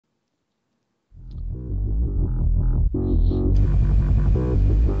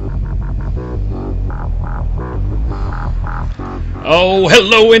Oh,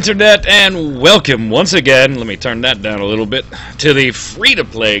 hello Internet, and welcome once again, let me turn that down a little bit, to the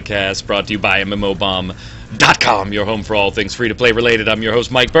free-to-play cast brought to you by MMOBomb.com, your home for all things free-to-play related. I'm your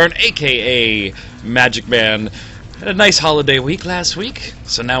host, Mike Byrne, a.k.a. magicman. Had a nice holiday week last week,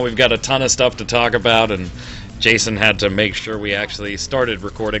 so now we've got a ton of stuff to talk about, and Jason had to make sure we actually started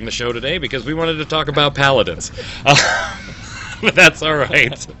recording the show today because we wanted to talk about paladins. But that's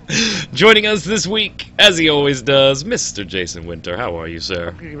alright. Joining us this week, as he always does, Mr. Jason Winter. How are you,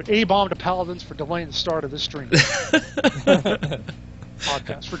 sir? A-bomb to Paladins for delaying the start of this stream.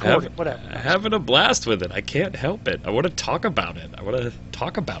 Podcast, recording, whatever. Having a blast with it. I can't help it. I want to talk about it. I want to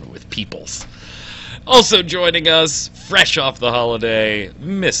talk about it with peoples. Also joining us, fresh off the holiday,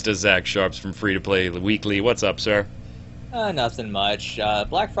 Mr. Zach Sharps from Free to Play Weekly. What's up, sir? Nothing much.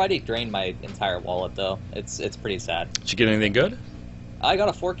 Black Friday drained my entire wallet, though. It's pretty sad. Did you get anything good? I got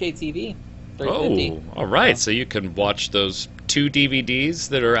a 4K TV, 350. Oh, all right. So you can watch those 2 DVDs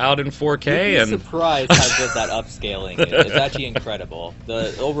that are out in 4K. You'd be surprised how good that upscaling is. It's actually incredible.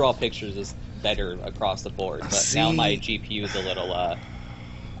 The overall pictures is better across the board, but now my GPU is a little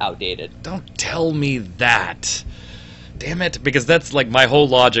outdated. Don't tell me that. Damn it, because that's like my whole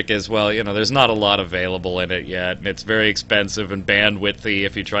logic is, well, you know, there's not a lot available in it yet, and it's very expensive and bandwidthy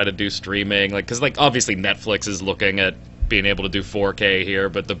if you try to do streaming, like, because, like, obviously Netflix is looking at being able to do 4K here,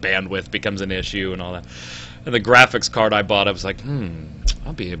 but the bandwidth becomes an issue and all that. And the graphics card I bought, I was like,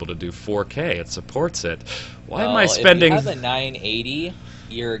 I'll be able to do 4K, it supports it. Why am I spending... If you have a 980,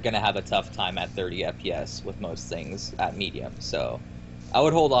 you're going to have a tough time at 30 FPS with most things at medium, so... I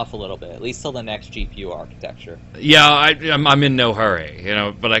would hold off a little bit, at least till the next GPU architecture. Yeah, I'm in no hurry, you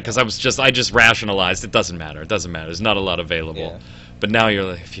know, but because I just rationalized it doesn't matter. It doesn't matter. There's not a lot available. Yeah. But now you're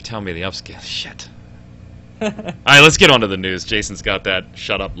like, if you tell me the upscale, shit. All right, let's get on to the news. Jason's got that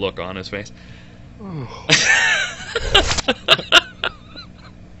shut up look on his face.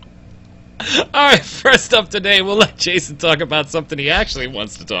 Alright, first up today, we'll let Jason talk about something he actually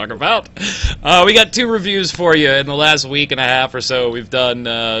wants to talk about. We got 2 reviews for you in the last week and a half or so. We've done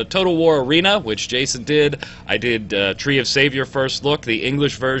Total War Arena, which Jason did. I did Tree of Savior First Look, the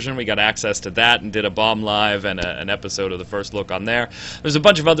English version. We got access to that and did a bomb live and an episode of the First Look on there. There's a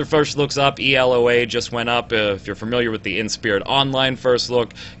bunch of other First Looks up. ELOA just went up. If you're familiar with the In Spirit Online First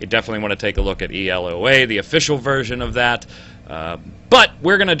Look, you definitely want to take a look at ELOA, the official version of that. But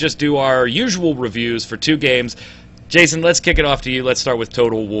we're going to just do our usual reviews for 2 games. Jason, let's kick it off to you. Let's start with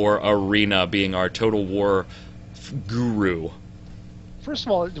Total War Arena being our Total War guru. First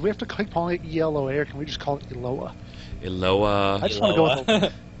of all, do we have to keep calling it ELOA, or can we just call it Eloa? Eloa. I just want to go with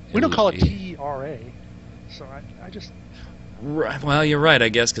the... We don't call it TERA, so I just... Right, well, you're right, I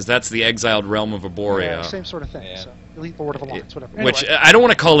guess, because that's the exiled realm of Arborea. Yeah, same sort of thing. Yeah. So Elite Lord of Alliance, whatever. Anyway. Which I don't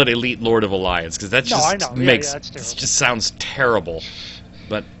want to call it Elite Lord of Alliance, because that just makes it just sounds terrible.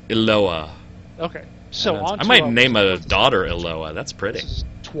 But Eloa. Okay, so on. I might name a daughter Eloa. That's pretty. This is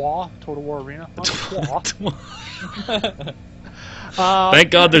TWA, Total War Arena. TWA.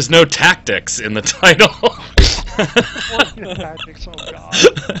 Thank God there's no tactics in the title. Tactics, oh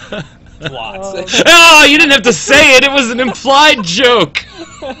God. Oh, you didn't have to say it. It was an implied joke.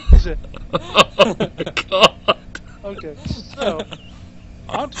 Is it? Oh, my God. Okay, so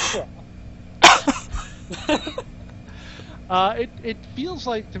on to it feels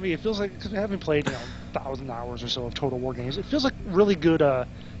like, to me, because I haven't played 1,000 hours or so of Total War games, it feels like really good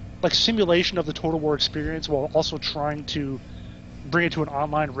like simulation of the Total War experience while also trying to bring it to an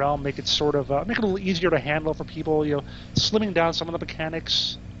online realm, make it sort of make it a little easier to handle for people. Slimming down some of the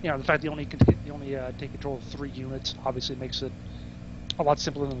mechanics. The fact you only take control of 3 units obviously makes it a lot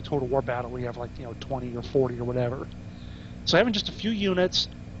simpler than the Total War battle where you have 20 or 40 or whatever. So having just a few units,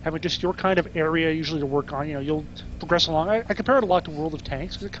 having just your kind of area usually to work on, you'll progress along. I compare it a lot to World of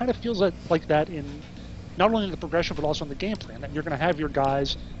Tanks because it kind of feels like that in not only in the progression but also in the game plan. That you're going to have your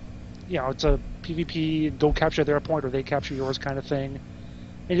guys, it's a PvP, go capture their point or they capture yours kind of thing.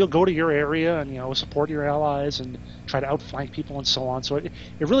 And you'll go to your area and support your allies and try to outflank people and so on. So it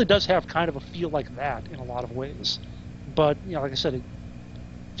really does have kind of a feel like that in a lot of ways. But like I said, it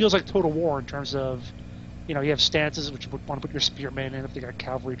feels like Total War in terms of you have stances which you would want to put your spearmen in if they got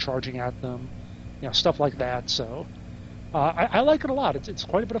cavalry charging at them, stuff like that. So I like it a lot. It's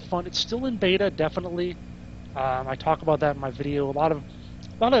quite a bit of fun. It's still in beta, definitely. I talk about that in my video. A lot of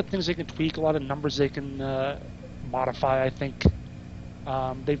things they can tweak, a lot of numbers they can modify. I think.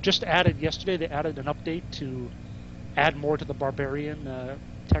 They've just added, yesterday they added an update to add more to the barbarian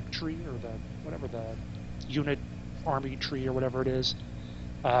tech tree, or the unit army tree or whatever it is.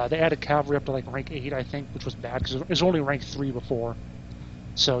 They added cavalry up to rank 8, I think, which was bad because it was only rank 3 before.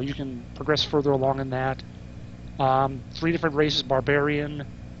 So you can progress further along in that. 3 different races: barbarian,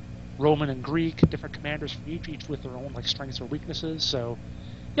 Roman, and Greek. Different commanders for each with their own like strengths or weaknesses. So,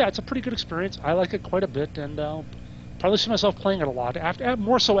 yeah, it's a pretty good experience. I like it quite a bit, and probably see myself playing it a lot.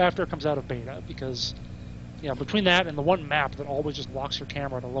 More so after it comes out of beta, because between that and the one map that always just locks your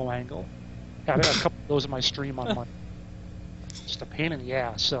camera at a low angle, I have a couple of those in my stream on my. Just a pain in the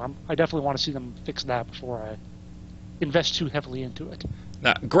ass. So I definitely want to see them fix that before I invest too heavily into it.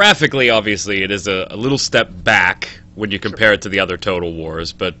 Now, graphically, obviously, it is a little step back when you compare it to the other Total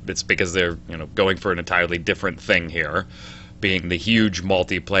Wars, but it's because they're going for an entirely different thing here, being the huge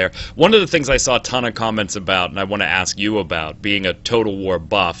multiplayer. One of the things I saw a ton of comments about, and I want to ask you about, being a Total War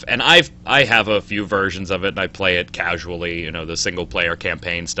buff, and I have a few versions of it, and I play it casually, the single-player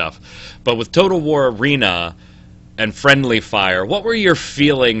campaign stuff. But with Total War Arena and Friendly Fire, what were your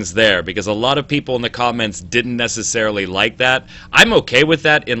feelings there? Because a lot of people in the comments didn't necessarily like that. I'm okay with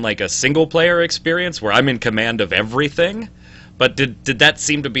that in like a single-player experience where I'm in command of everything. But did that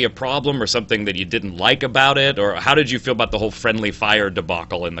seem to be a problem or something that you didn't like about it? Or how did you feel about the whole Friendly Fire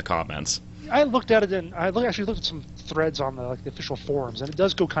debacle in the comments? I looked at it, and I actually looked at some threads on the official forums, and it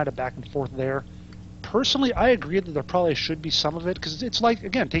does go kind of back and forth there. Personally, I agree that there probably should be some of it, because it's like,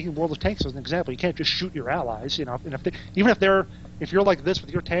 again, taking World of Tanks as an example. You can't just shoot your allies, and if you're like this with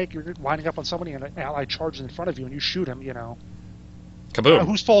your tank, you're lining up on somebody and an ally charges in front of you and you shoot him, Kaboom.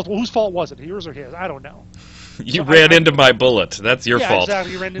 Whose fault was it? Yours or his? I don't know. You ran into my bullet. That's your fault. Yeah,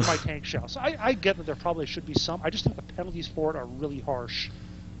 exactly. You ran into my tank shell. So I get that there probably should be some. I just think the penalties for it are really harsh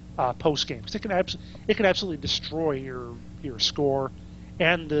post-game. Because it can absolutely destroy your score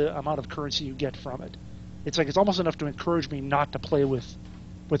and the amount of currency you get from it. It's almost enough to encourage me not to play with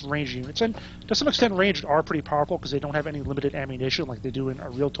ranged units. And to some extent, ranged are pretty powerful because they don't have any limited ammunition like they do in a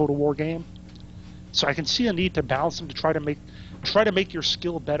real Total War game. So I can see a need to balance them to try to make your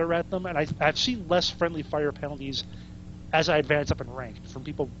skill better at them. And I've seen less friendly fire penalties as I advance up in rank from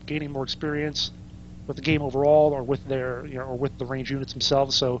people gaining more experience with the game overall, or with their or with the ranged units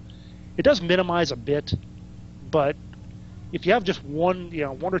themselves. So it does minimize a bit, but if you have just one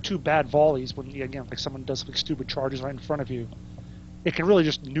or two bad volleys, when again, like someone does like stupid charges right in front of you, it can really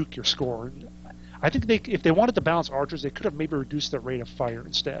just nuke your score. I think if they wanted to balance archers, they could have maybe reduced their rate of fire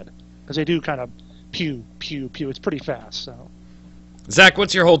instead, because they do kind of pew pew pew. It's pretty fast. So, Zach,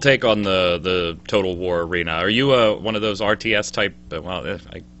 what's your whole take on the Total War Arena? Are you one of those RTS type? Well,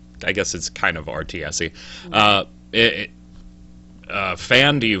 I guess it's kind of RTS-y.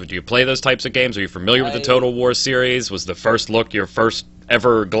 Fan? Do you play those types of games? Are you familiar with the Total War series? Was the first look your first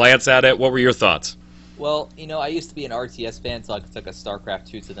ever glance at it? What were your thoughts? Well, I used to be an RTS fan, so I took a StarCraft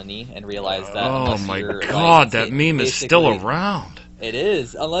 2 to the knee and realized that. Oh my God, that meme is still around. It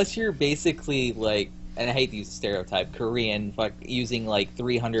is, unless you're basically like, and I hate to use the stereotype, Korean, but using like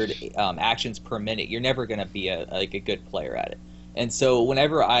 300 actions per minute, you're never gonna be a good player at it. And so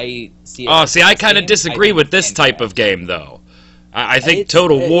whenever I see, I kind of disagree with this type of game, though. I think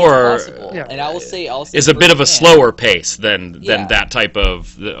Total War and I will say is a bit of a slower pace than that type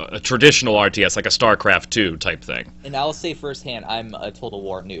of a traditional RTS, like a StarCraft 2 type thing. And I'll say firsthand, I'm a Total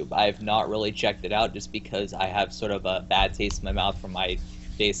War noob. I've not really checked it out just because I have sort of a bad taste in my mouth from my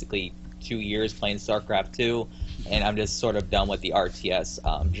basically 2 years playing StarCraft 2, and I'm just sort of done with the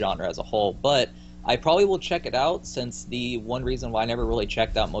RTS genre as a whole. But I probably will check it out, since the one reason why I never really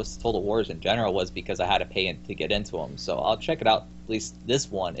checked out most Total Wars in general was because I had to pay to get into them. So I'll check it out, at least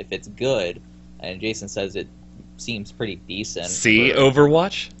this one, if it's good. And Jason says it seems pretty decent. See,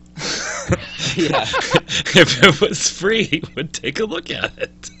 Overwatch? Yeah. If it was free, would take a look at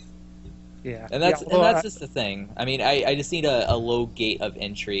it. Yeah, and that's just the thing. I mean, I just need a low gate of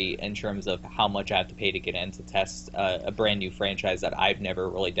entry in terms of how much I have to pay to get in to test a brand new franchise that I've never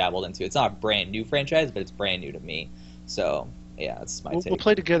really dabbled into. It's not a brand new franchise, but it's brand new to me. So yeah, that's my take. We'll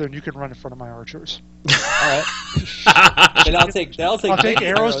play together, and you can run in front of my archers. All right. And I'll take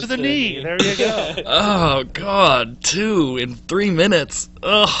arrows to the knee. There you go. Oh God, 2 in 3 minutes.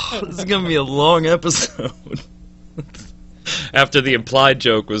 Oh, this is gonna be a long episode. After the implied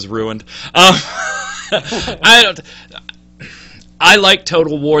joke was ruined. I like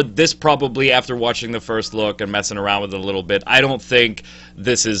Total War. This probably, after watching the first look and messing around with it a little bit, I don't think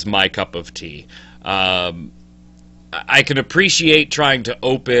this is my cup of tea. I can appreciate trying to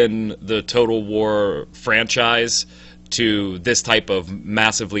open the Total War franchise to this type of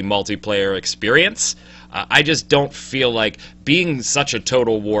massively multiplayer experience. I just don't feel like, being such a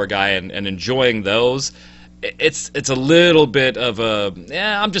Total War guy and enjoying those, it's a little bit of a,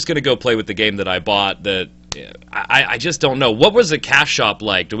 I'm just going to go play with the game that I bought. That I just don't know. What was the cash shop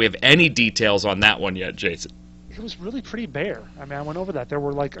like? Do we have any details on that one yet, Jason? It was really pretty bare. I mean, I went over that. There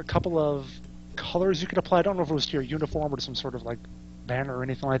were like a couple of colors you could apply. I don't know if it was to your uniform or to some sort of like banner or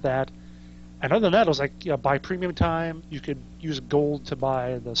anything like that. And other than that, it was like buy premium time. You could use gold to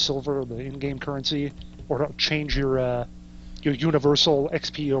buy the silver, the in-game currency, or to change your universal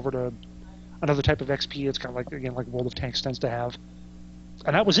XP over to another type of XP. It's kind of like, again, like World of Tanks tends to have.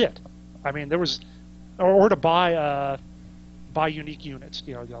 And that was it. I mean, there was, or to buy unique units.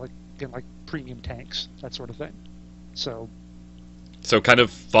 Like premium tanks, that sort of thing. So kind of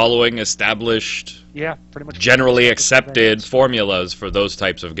following established, yeah, pretty much generally accepted formulas for those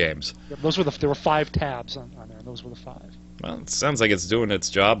types of games. Yeah, there were 5 tabs on there. Those were the 5. Well, it sounds like it's doing its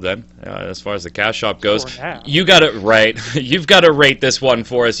job then, as far as the cash shop goes. now. You got it right. You've got to rate this one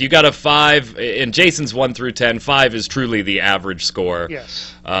for us. You got a 5. In Jason's 1 through 10, 5 is truly the average score.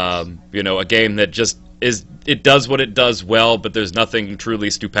 Yes. A game that just it does what it does well, but there's nothing truly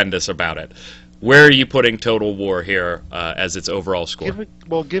stupendous about it. Where are you putting Total War here as its overall score?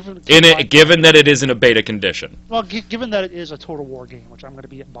 Given that it is in a beta condition. Well, given that it is a Total War game, which I'm going to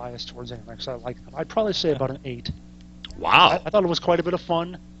be biased towards anyway, because I like them, I'd probably say about an 8. Wow. I thought it was quite a bit of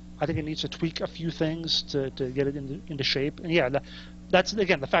fun. I think it needs to tweak a few things to get it into shape. And yeah, that's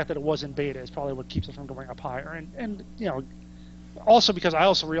again the fact that it was in beta is probably what keeps it from going up higher. And also because I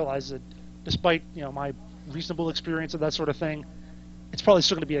also realize that despite my reasonable experience of that sort of thing, it's probably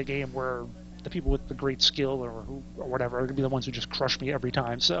still going to be a game where the people with the great skill or whatever are going to be the ones who just crush me every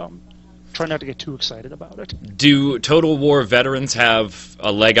time. So I'm trying not to get too excited about it. Do Total War veterans have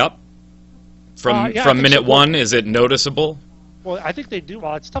a leg up from minute one? Is it noticeable? Well, I think they do.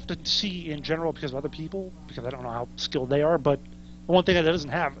 Well, it's tough to see in general because of other people, because I don't know how skilled they are. But the one thing that it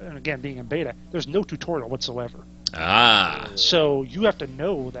doesn't have, and again, being in beta, there's no tutorial whatsoever. Ah. So you have to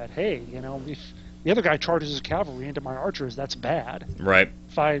know that, hey, if the other guy charges his cavalry into my archers, that's bad. Right.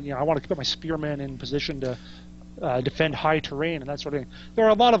 If I want to keep my spearmen in position to defend high terrain and that sort of thing. There are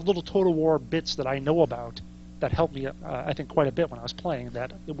a lot of little Total War bits that I know about that helped me, I think, quite a bit when I was playing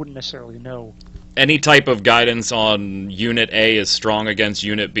that I wouldn't necessarily know. Any type of guidance on Unit A is strong against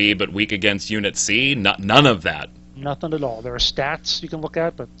Unit B but weak against Unit C? None of that. Nothing at all. There are stats you can look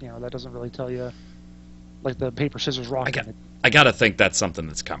at, but that doesn't really tell you, like the paper, scissors, rock. I gotta think that's something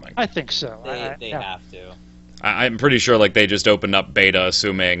that's coming. I think so. They have to. I'm pretty sure they just opened up beta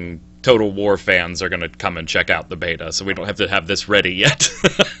assuming Total War fans are going to come and check out the beta, so we don't have to have this ready yet.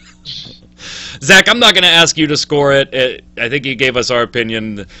 Zach, I'm not going to ask you to score it. I think you gave us our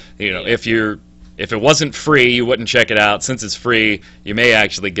opinion. If it wasn't free, you wouldn't check it out. Since it's free, you may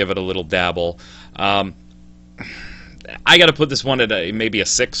actually give it a little dabble. I got to put this one at maybe a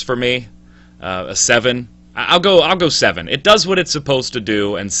 6 for me, a 7. I'll go 7. It does what it's supposed to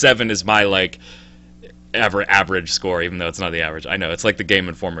do, and 7 is my average score, even though it's not the average. I know, it's like the Game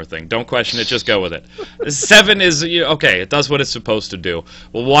Informer thing. Don't question it, just go with it. 7 is, okay, it does what it's supposed to do.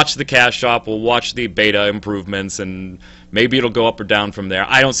 We'll watch the cash shop, we'll watch the beta improvements, and maybe it'll go up or down from there.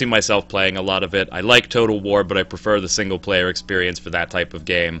 I don't see myself playing a lot of it. I like Total War, but I prefer the single-player experience for that type of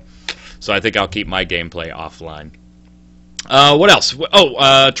game. So I think I'll keep my gameplay offline. What else?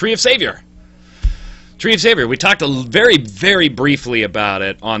 Tree of Savior. Tree of Savior, we talked very, very briefly about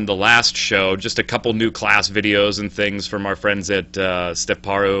it on the last show. Just a couple new class videos and things from our friends at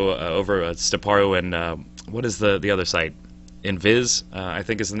SWTOR, over at SWTOR and what is the other site? Invis, I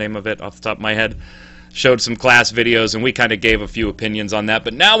think is the name of it off the top of my head. Showed some class videos, and we kind of gave a few opinions on that.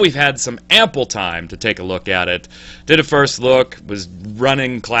 But now we've had some ample time to take a look at it. Did a first look, was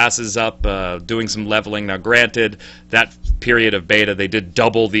running classes up, doing some leveling. Now, granted, that period of beta, they did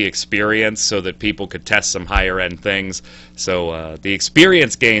double the experience so that people could test some higher-end things. So the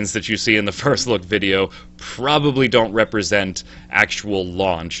experience gains that you see in the first look video probably don't represent actual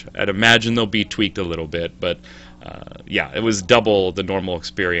launch. I'd imagine they'll be tweaked a little bit, but yeah, it was double the normal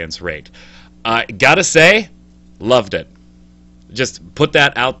experience rate. Gotta say, loved it. Just put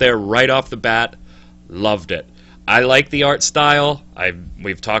that out there right off the bat. Loved it. I like the art style.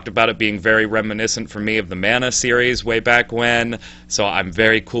 We've talked about it being very reminiscent for me of the Mana series way back when. So I'm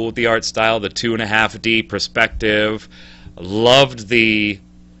very cool with the art style, the 2.5D perspective. Loved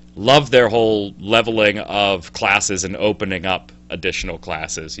their whole leveling of classes and opening up additional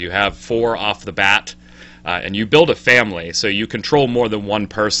classes. You have 4 off the bat. And you build a family, so you control more than one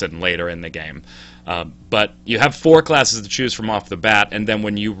person later in the game. But you have 4 classes to choose from off the bat, and then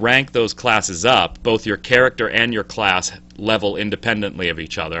when you rank those classes up, both your character and your class level independently of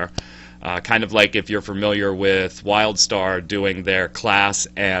each other. Kind of like if you're familiar with WildStar doing their class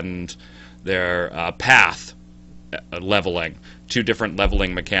and their path leveling. 2 different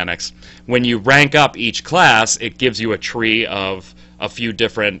leveling mechanics. When you rank up each class, it gives you a tree of a few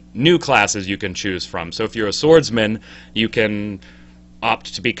different new classes you can choose from. So if you're a swordsman, you can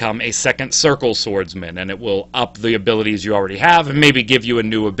opt to become a second circle swordsman, and it will up the abilities you already have and maybe give you a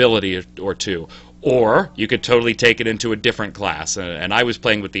new ability or two. Or you could totally take it into a different class, and I was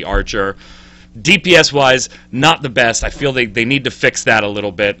playing with the archer. DPS-wise, not the best. I feel they need to fix that a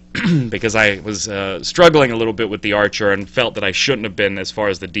little bit because I was struggling a little bit with the archer and felt that I shouldn't have been as far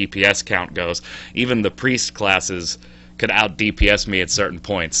as the DPS count goes. Even the priest classes could out-DPS me at certain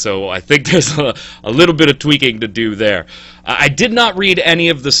points, so I think there's a little bit of tweaking to do there. I did not read any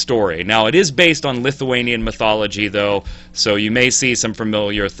of the story. Now, it is based on Lithuanian mythology, though, so you may see some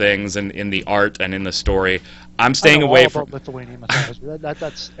familiar things in the art and in the story. I'm staying away from Lithuanian mythology.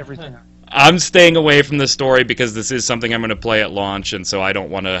 That's everything. I'm staying away from the story because this is something I'm going to play at launch, and so I don't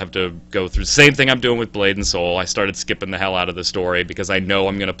want to have to go through the same thing I'm doing with Blade and Soul. I started skipping the hell out of the story because I know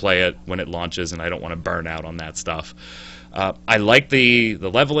I'm going to play it when it launches, and I don't want to burn out on that stuff. I like the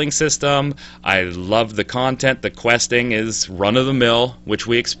leveling system. I love the content. The questing is run-of-the-mill, which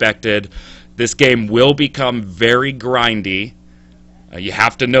we expected. This game will become very grindy. You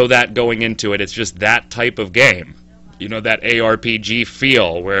have to know that going into it. It's just that type of game. You know, that ARPG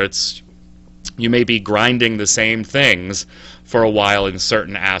feel where you may be grinding the same things for a while in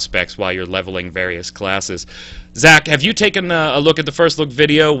certain aspects while you're leveling various classes. Zach, have you taken a look at the first look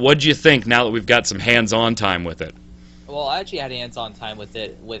video? What'd you think now that we've got some hands-on time with it? Well, I actually had hands-on time with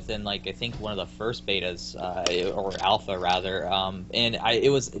it within, like, I think one of the first betas, or alpha, rather, and it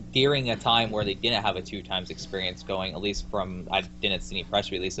was during a time where they didn't have a 2x experience going, at least I didn't see any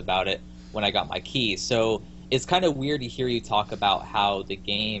press release about it when I got my key, so it's kind of weird to hear you talk about how the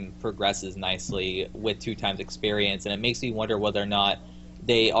game progresses nicely with 2x experience, and it makes me wonder whether or not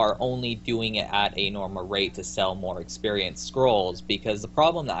they are only doing it at a normal rate to sell more experience scrolls, because the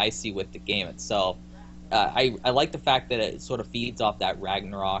problem that I see with the game itself, I like the fact that it sort of feeds off that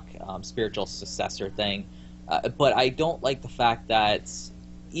Ragnarok spiritual successor thing, but I don't like the fact that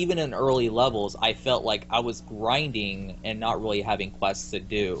even in early levels, I felt like I was grinding and not really having quests to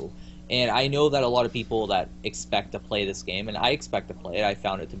do. And I know that a lot of people that expect to play this game, and I expect to play it, I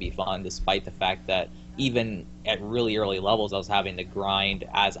found it to be fun, despite the fact that even at really early levels, I was having to grind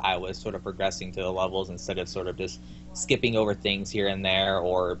as I was sort of progressing to the levels instead of sort of just skipping over things here and there,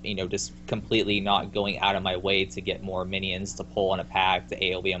 or, you know, just completely not going out of my way to get more minions to pull in a pack to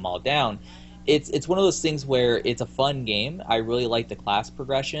AoE them all down. It's one of those things where it's a fun game. I really like the class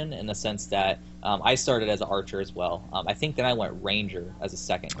progression in the sense that I started as an archer as well. I think then I went ranger as a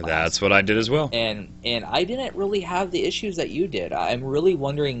second class. That's what I did as well. And I didn't really have the issues that you did. I'm really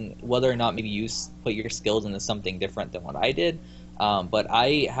wondering whether or not maybe you put your skills into something different than what I did. But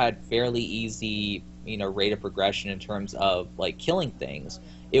I had fairly easy, you know, rate of progression in terms of like killing things.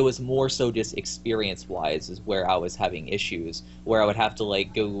 It was more so just experience-wise is where I was having issues, where I would have to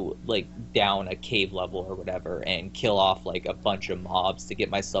like go like down a cave level or whatever and kill off like a bunch of mobs to get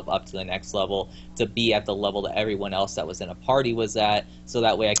myself up to the next level, to be at the level that everyone else that was in a party was at, so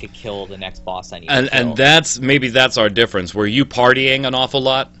that way I could kill the next boss I need to kill. And that's our difference. Were you partying an awful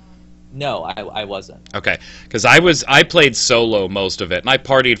lot? No, I wasn't. Okay, because I played solo most of it, and I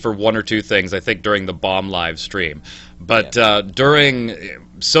partied for one or two things, I think, during the Bomb live stream. But during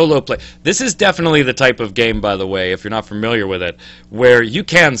solo play, this is definitely the type of game, by the way, if you're not familiar with it, where you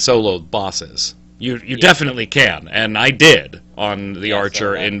can solo bosses. You definitely can, and I did on the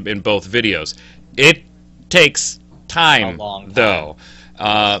Archer in both videos. It takes time, though.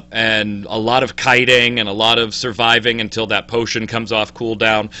 And a lot of kiting and a lot of surviving until that potion comes off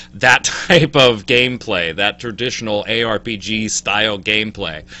cooldown. That type of gameplay, that traditional ARPG style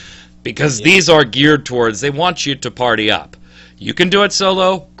gameplay. Because these are geared towards, they want you to party up. You can do it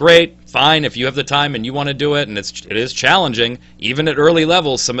solo, great, fine, if you have the time and you want to do it, and it is challenging. Even at early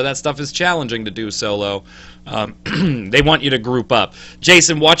levels, some of that stuff is challenging to do solo. They want you to group up.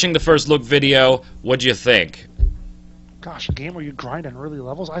 Jason, watching the first look video, what'd you think? Gosh, a game where you grind on early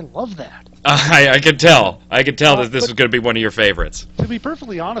levels? I love that. I could tell. I could tell that this was going to be one of your favorites. To be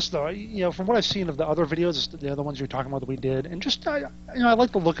perfectly honest, though, you know, from what I've seen of the other videos, the other ones you're talking about that we did, and just I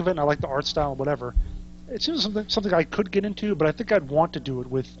like the look of it, and I like the art style, and whatever. It seems something I could get into, but I think I'd want to do it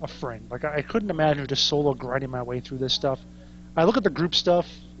with a friend. Like I couldn't imagine just solo grinding my way through this stuff. I look at the group stuff.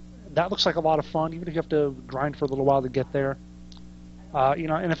 That looks like a lot of fun, even if you have to grind for a little while to get there. You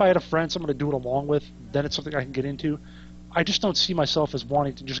know, and if I had a friend, someone to do it along with, then it's something I can get into. I just don't see myself as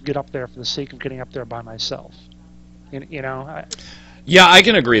wanting to just get up there for the sake of getting up there by myself. You know? Yeah, I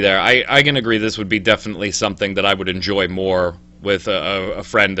can agree there. I can agree this would be definitely something that I would enjoy more with a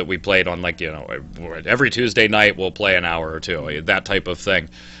friend that we played on, like, you know, every Tuesday night we'll play an hour or two, that type of thing.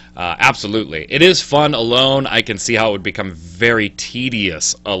 Absolutely. It is fun alone. I can see how it would become very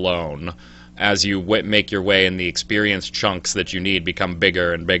tedious alone as you make your way, and the experience chunks that you need become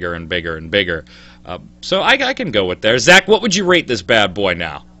bigger and bigger and bigger and bigger. So I can go with there. Zach, what would you rate this bad boy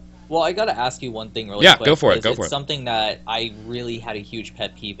now? Well, I gotta ask you one thing really quick. Yeah, go for it. It's something that I really had a huge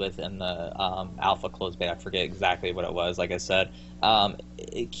pet peeve with in the alpha closed beta. I forget exactly what it was. Like I said,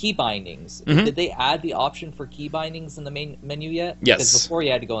 key bindings. Mm-hmm. Did they add the option for key bindings in the main menu yet? Yes. Because before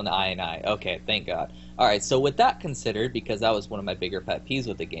you had to go in the INI. Okay, thank God. All right. So with that considered, because that was one of my bigger pet peeves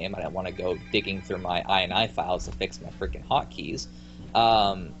with the game, I didn't want to go digging through my INI files to fix my freaking hotkeys.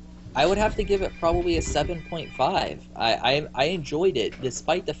 I would have to give it probably a 7.5. I enjoyed it,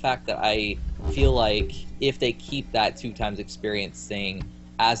 despite the fact that I feel like if they keep that 2x experience thing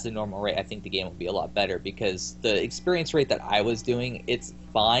as the normal rate, I think the game will be a lot better, because the experience rate that I was doing, it's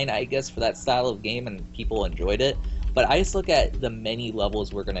fine, I guess, for that style of game, and people enjoyed it. But I just look at the many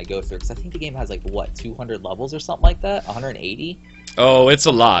levels we're going to go through, because I think the game has, like, what, 200 levels or something like that? 180? Oh, it's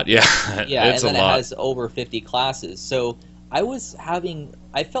a lot, yeah. Yeah, it's and then a lot. it has over 50 classes. So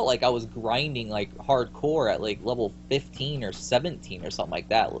I felt like I was grinding like hardcore at like level 15 or 17 or something like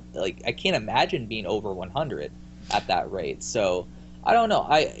that. Like, I can't imagine being over 100 at that rate. So I don't know.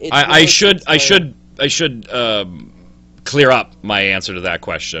 I should clear up my answer to that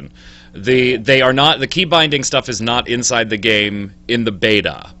question. The key binding stuff is not inside the game in the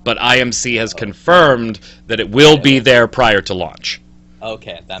beta, but IMC has confirmed that it will be there prior to launch.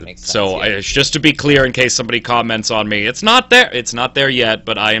 Okay, that makes sense. So yeah. just to be clear, in case somebody comments on me, it's not there. It's not there yet,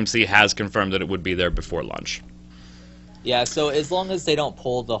 but IMC has confirmed that it would be there before launch. Yeah, so as long as they don't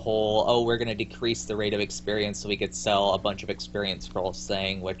pull the whole, oh, we're going to decrease the rate of experience so we could sell a bunch of experience scrolls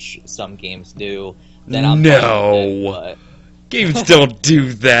thing, which some games do, then I'm fine with it, but... Games don't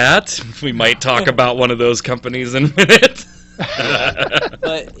do that. We might talk about one of those companies in a minute.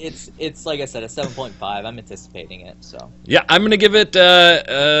 But it's like I said, a 7.5. I'm anticipating it, so. Yeah, I'm going to give it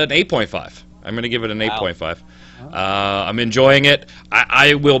an 8.5. I'm going to give it an 8.5. I'm enjoying it.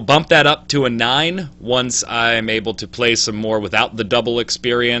 I will bump that up to a 9 once I'm able to play some more without the double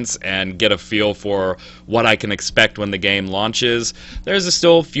experience and get a feel for what I can expect when the game launches. There's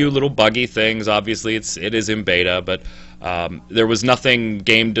still a few little buggy things. Obviously, it is in beta, but there was nothing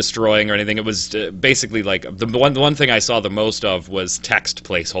game destroying or anything. It was basically like the one thing I saw the most of was text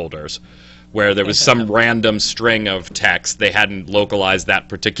placeholders, where there was some random string of text. They hadn't localized that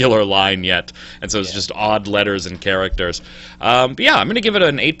particular line yet, and so it's just odd letters and characters. But yeah, I'm going to give it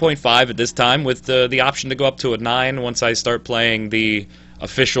an 8.5 at this time, with the option to go up to a 9 once I start playing the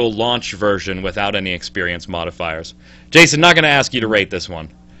official launch version without any experience modifiers. Jason, not going to ask you to rate this one.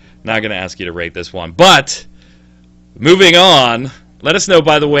 Not going to ask you to rate this one. But, moving on, let us know,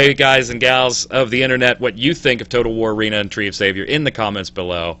 by the way, guys and gals of the internet, what you think of Total War Arena and Tree of Savior in the comments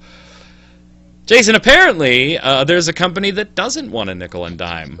below. Jason, apparently, there's a company that doesn't want to nickel and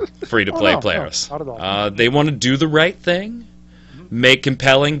dime free-to-play players. Not at all. They want to do the right thing, make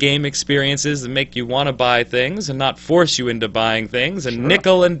compelling game experiences that make you want to buy things and not force you into buying things and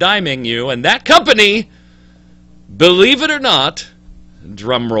nickel and diming you. And that company, believe it or not,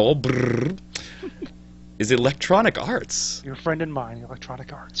 drum roll, brrr, is Electronic Arts. Your friend and mine,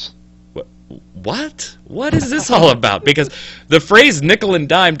 Electronic Arts. What? What is this all about? Because the phrase nickel and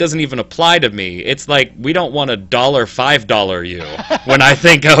dime doesn't even apply to me. It's like we don't want $5 you when I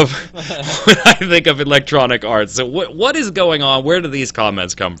think of Electronic Arts. So what is going on? Where do these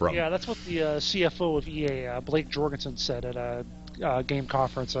comments come from? Yeah, that's what the CFO of EA, Blake Jorgensen, said at a game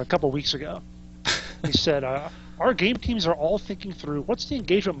conference a couple weeks ago. He said, our game teams are all thinking through what's the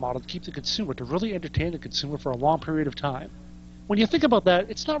engagement model to keep the consumer, to really entertain the consumer for a long period of time. When you think about that,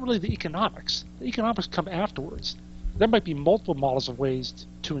 it's not really the economics. The economics come afterwards. There might be multiple models of ways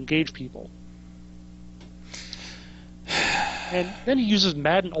to engage people. And then he uses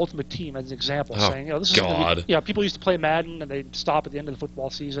Madden Ultimate Team as an example, saying, this is people used to play Madden and they'd stop at the end of the football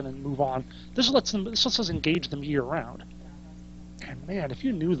season and move on. This lets us engage them year round. And man, if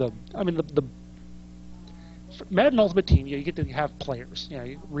you knew the Madden Ultimate Team, you get to have players,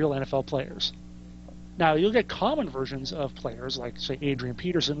 real NFL players. Now, you'll get common versions of players, like, say, Adrian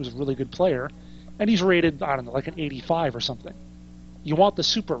Peterson, who's a really good player, and he's rated, I don't know, like an 85 or something. You want the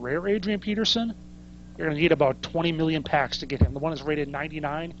super rare Adrian Peterson? You're going to need about 20 million packs to get him. The one that's rated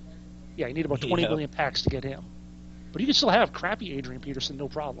 99? Yeah, you need about 20 million packs to get him. But you can still have crappy Adrian Peterson, no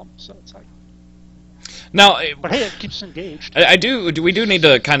problem. So it's like... Now, but hey, it keeps us engaged. We do need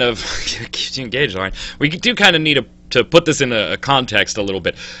to kind of keep you engaged, all right? We do kind of need to put this in a context a little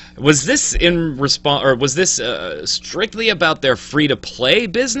bit. Was this in response, or was this strictly about their free-to-play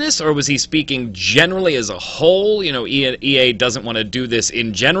business, or was he speaking generally as a whole? EA doesn't want to do this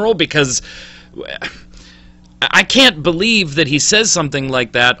in general, because I can't believe that he says something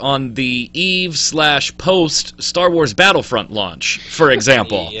like that on the eve/post Star Wars Battlefront launch, for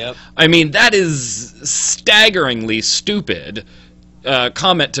example. Yep. I mean, that is staggeringly stupid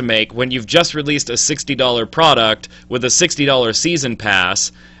comment to make when you've just released a $60 product with a $60 season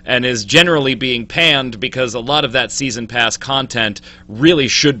pass and is generally being panned because a lot of that season pass content really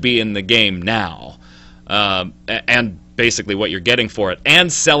should be in the game now. And basically what you're getting for it.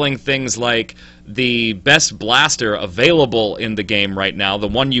 And selling things like the best blaster available in the game right now, the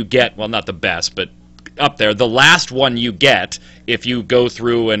one you get, well, not the best, but up there, the last one you get if you go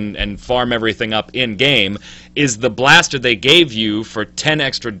through and farm everything up in-game, is the blaster they gave you for $10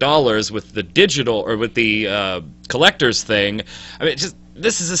 extra with the digital, or with the collector's thing. I mean,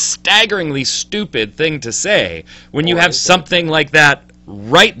 this is a staggeringly stupid thing to say when you have something like that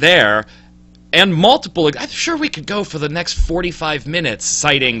right there. And multiple, I'm sure we could go for the next 45 minutes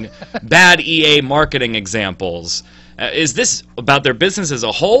citing bad EA marketing examples. Is this about their business as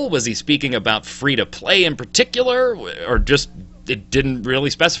a whole? Was he speaking about free-to-play in particular? Or just, it didn't really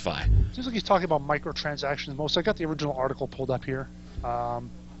specify? Seems like he's talking about microtransactions most. I got the original article pulled up here.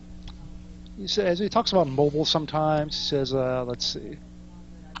 He talks about mobile sometimes. He says, let's see.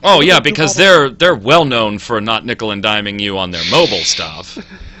 Oh, yeah, because they're well known for not nickel and diming you on their mobile stuff.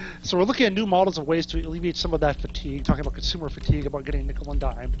 So we're looking at new models of ways to alleviate some of that fatigue, talking about consumer fatigue, about getting nickel and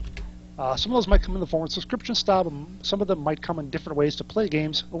dimed. Some of those might come in the form of subscription style, but some of them might come in different ways to play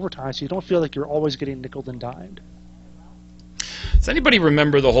games over time, so you don't feel like you're always getting nickel and dimed. Does anybody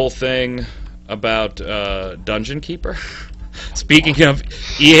remember the whole thing about Dungeon Keeper? Speaking of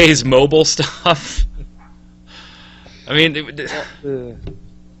EA's mobile stuff. I mean...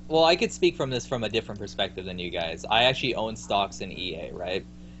 Well, I could speak from this from a different perspective than you guys. I actually own stocks in EA, right?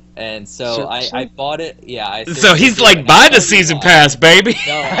 And so I bought it. Yeah. So he's like, buy the season pass, baby.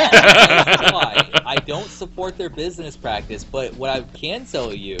 No, why. I don't support their business practice, but what I can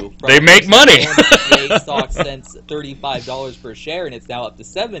tell you, they make money. EA stock since $35 per share, and it's now up to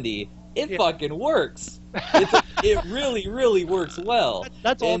 $70. It fucking works. It really, really works well.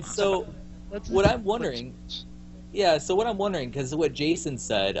 That's all. And so, what I'm wondering. Yeah, so what I'm wondering, because what Jason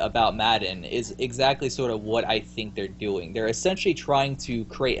said about Madden is exactly sort of what I think they're doing. They're essentially trying to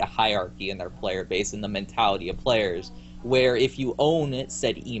create a hierarchy in their player base and the mentality of players, where if you own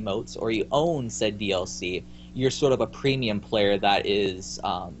said emotes or you own said DLC, you're sort of a premium player that is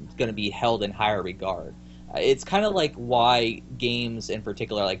going to be held in higher regard. It's kind of like why games, in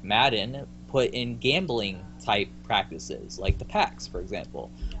particular like Madden, put in gambling type practices, like the packs, for example,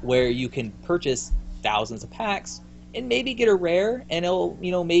 where you can purchase thousands of packs and maybe get a rare, and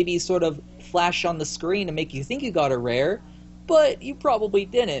it'll maybe sort of flash on the screen and make you think you got a rare, but you probably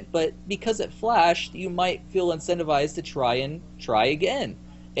didn't. But because it flashed, you might feel incentivized to try again.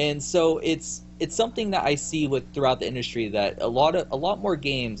 And so it's something that I see throughout the industry, that a lot more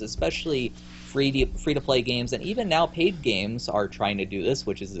games, especially free to play games, and even now paid games, are trying to do this,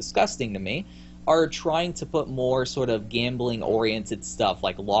 which is disgusting to me. Are trying to put more sort of gambling oriented stuff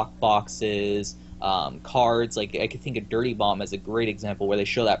like lock boxes, cards. Like I could think of Dirty Bomb as a great example, where they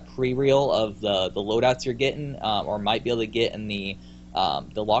show that pre-reel of the loadouts you're getting, or might be able to get in the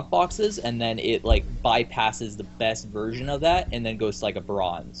lock boxes, and then it like bypasses the best version of that and then goes to like a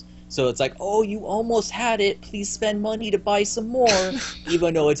bronze. So it's like, oh, you almost had it, please spend money to buy some more,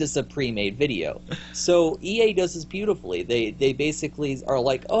 even though it's just a pre-made video. So EA does this beautifully. They basically are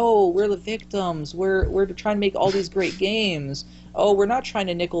like, oh, we're the victims, we're trying to make all these great games, oh, we're not trying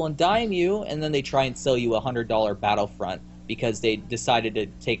to nickel and dime you, and then they try and sell you a $100 Battlefront because they decided to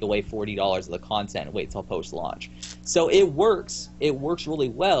take away $40 of the content and wait till post-launch. So it works really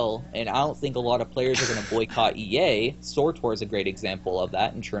well, and I don't think a lot of players are going to boycott EA. SWTOR is a great example of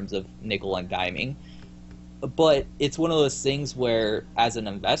that in terms of nickel and diming. But it's one of those things where, as an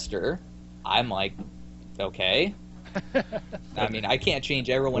investor, I'm like, okay. I mean, I can't change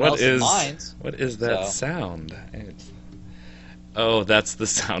everyone else's minds. What is that sound? Oh, that's the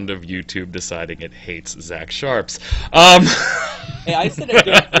sound of YouTube deciding it hates Zach Sharps. Hey, I said it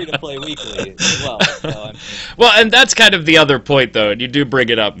during Free to Play Weekly as well. So well, and that's kind of the other point, though, and you do bring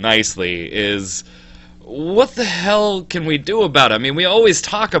it up nicely, is what the hell can we do about it? I mean, we always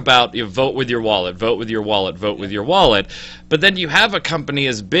talk about vote with your wallet, vote with your wallet, vote with your wallet, but then you have a company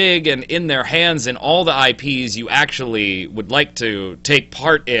as big and in their hands in all the IPs you actually would like to take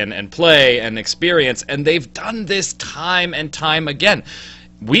part in and play and experience, and they've done this time and time again.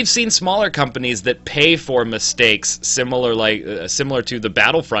 We've seen smaller companies that pay for mistakes similar to the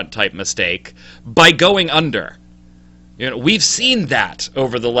Battlefront type mistake by going under. You know, we've seen that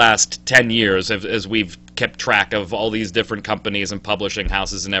over the last 10 years as we've kept track of all these different companies and publishing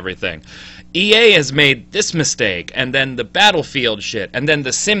houses and everything. EA has made this mistake, and then the Battlefield shit, and then the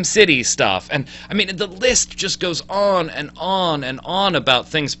SimCity stuff, and I mean the list just goes on and on and on about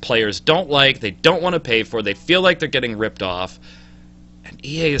things players don't like, they don't want to pay for, they feel like they're getting ripped off, and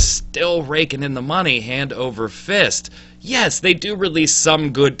EA is still raking in the money hand over fist. Yes, they do release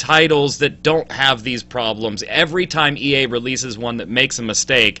some good titles that don't have these problems. Every time EA releases one that makes a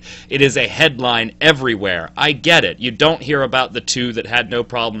mistake, it is a headline everywhere. I get it. You don't hear about the 2 that had no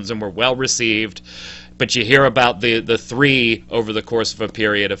problems and were well received, but you hear about the 3 over the course of a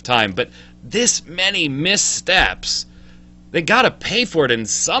period of time. But this many missteps, they gotta pay for it in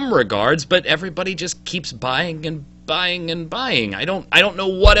some regards, but everybody just keeps buying and buying and buying. I don't know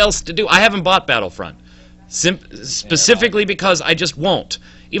what else to do. I haven't bought Battlefront. Specifically because I just won't,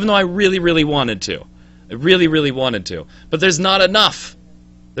 even though I really, really wanted to. I really, really wanted to. But there's not enough.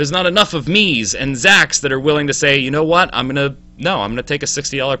 There's not enough of me's and Zachs that are willing to say, you know what, I'm gonna take a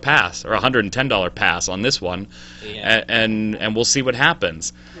 $60 pass or a $110 pass on this one, and we'll see what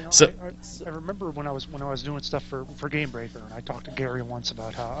happens. You know, So I remember when I was doing stuff for Game Breaker, and I talked to Gary once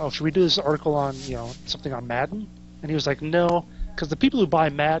about how, should we do this article on something on Madden? And he was like, no, because the people who buy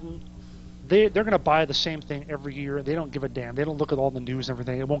Madden, they're going to buy the same thing every year. They don't give a damn. They don't look at all the news and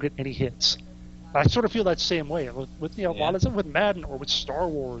everything. It won't get any hits. I sort of feel that same way with a lot of stuff with Madden or with Star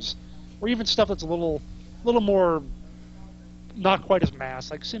Wars, or even stuff that's a little more not quite as mass,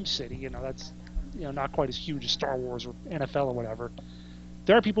 like SimCity. That's not quite as huge as Star Wars or NFL or whatever.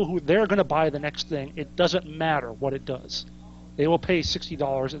 There are people who they're going to buy the next thing. It doesn't matter what it does. They will pay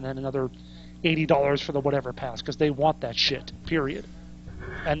 $60 and then another $80 for the whatever pass because they want that shit. Period.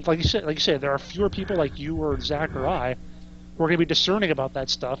 And like you said, there are fewer people like you or Zach or I who are going to be discerning about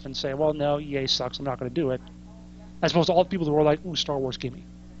that stuff and say, well, no, EA sucks, I'm not going to do it. As opposed to all the people who are like, ooh, Star Wars, give me.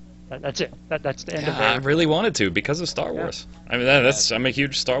 That's it. That's the end of it. I really wanted to because of Star Wars. I mean, I'm a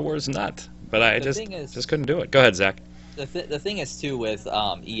huge Star Wars nut, but I just couldn't do it. Go ahead, Zach. The thing is, too, with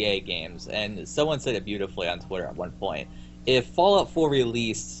EA games, and someone said it beautifully on Twitter at one point, if Fallout 4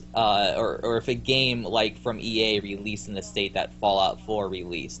 released, or if a game like from EA released in the state that Fallout 4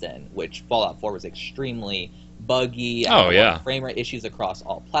 released in, which Fallout 4 was extremely buggy, frame rate issues across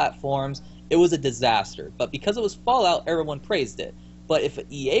all platforms, it was a disaster. But because it was Fallout, everyone praised it. But if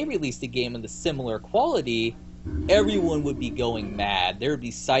EA released a game in the similar quality, everyone would be going mad. There would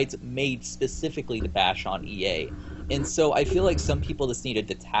be sites made specifically to bash on EA. And so I feel like some people just need to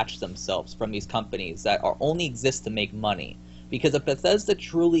detach themselves from these companies that only exist to make money. Because if Bethesda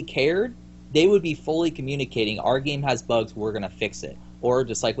truly cared, they would be fully communicating, our game has bugs, we're going to fix it. Or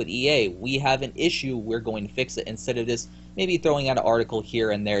just like with EA, we have an issue, we're going to fix it, instead of just maybe throwing out an article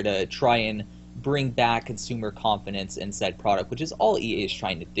here and there to try and bring back consumer confidence in said product, which is all EA is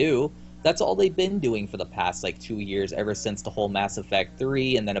trying to do. That's all they've been doing for the past 2 years, ever since the whole Mass Effect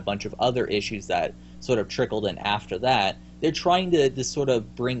 3 and then a bunch of other issues that sort of trickled in after that. They're trying to just sort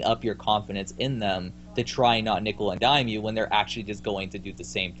of bring up your confidence in them to try not nickel and dime you when they're actually just going to do the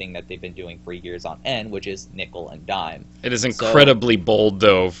same thing that they've been doing for years on end, which is nickel and dime. It is incredibly bold,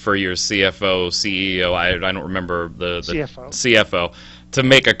 though, for your CFO, CEO, I don't remember the CFO, to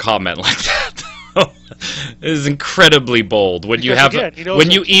make a comment like that. It is incredibly bold when you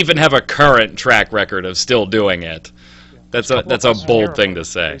even have a current track record of still doing it. That's a bold thing to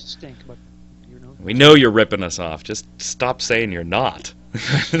say. We know you're ripping us off. Just stop saying you're not.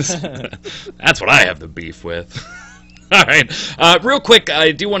 That's what I have the beef with. All right. Real quick,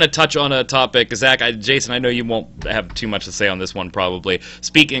 I do want to touch on a topic. Zach, Jason, I know you won't have too much to say on this one probably.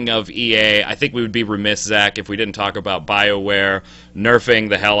 Speaking of EA, I think we would be remiss, Zach, if we didn't talk about BioWare nerfing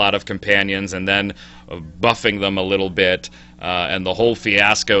the hell out of Companions and then buffing them a little bit, and the whole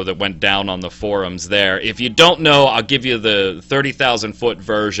fiasco that went down on the forums there. If you don't know, I'll give you the 30,000-foot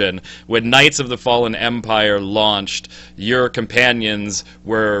version. When Knights of the Fallen Empire launched, your Companions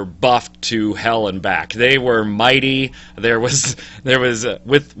were buffed to hell and back. They were mighty. There was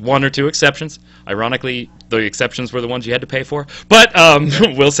with one or two exceptions. Ironically, the exceptions were the ones you had to pay for. But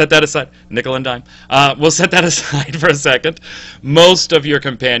we'll set that aside. Nickel and dime. We'll set that aside for a second. Most of your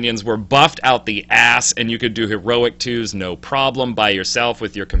Companions were buffed out the ass, and you could do heroic 2s no problem by yourself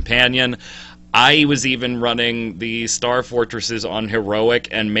with your companion. I was even running the Star Fortresses on heroic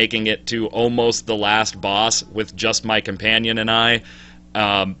and making it to almost the last boss with just my companion and I.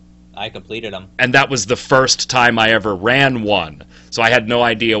 I completed them. And that was the first time I ever ran one. So I had no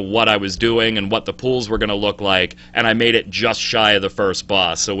idea what I was doing and what the pools were going to look like, and I made it just shy of the first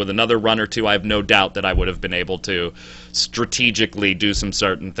boss. So with another run or two, I have no doubt that I would have been able to strategically do some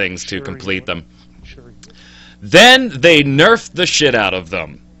certain things to complete them. Then they nerfed the shit out of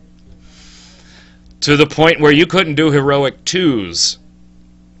them. to the point where you couldn't do heroic 2s,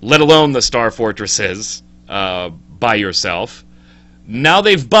 let alone the Star Fortresses, by yourself. Now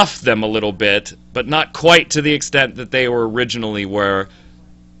they've buffed them a little bit, but not quite to the extent that they were originally were.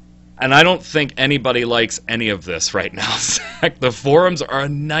 And I don't think anybody likes any of this right now. The forums are a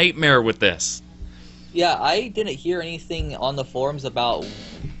nightmare with this. Yeah, I didn't hear anything on the forums about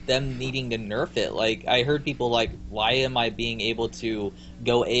them needing to nerf it. Like, I heard people like, why am I being able to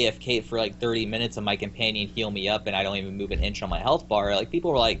go AFK for like 30 minutes and my companion heal me up and I don't even move an inch on my health bar? Like,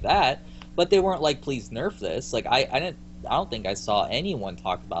 people were like that, but they weren't like, please nerf this. Like, I don't think I saw anyone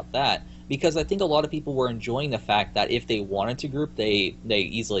talk about that, because I think a lot of people were enjoying the fact that if they wanted to group, they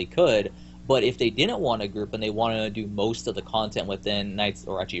easily could. But if they didn't want to group and they wanted to do most of the content within Knights,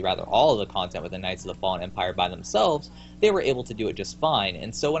 or actually rather all of the content within Knights of the Fallen Empire by themselves, they were able to do it just fine.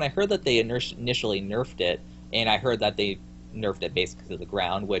 And so when I heard that they initially nerfed it, and I heard that they nerfed it basically to the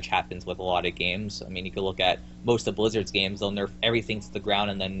ground, which happens with a lot of games. I mean, you could look at most of Blizzard's games, they'll nerf everything to the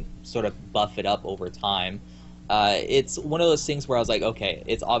ground and then sort of buff it up over time. It's one of those things where I was like, okay,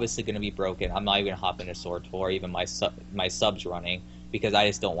 it's obviously going to be broken. I'm not even going to hop into SWTOR, even my subs running, because I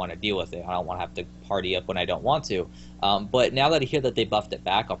just don't want to deal with it. I don't want to have to party up when I don't want to. But now that I hear that they buffed it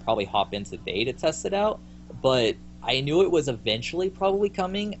back, I'll probably hop in today to test it out. But I knew it was eventually probably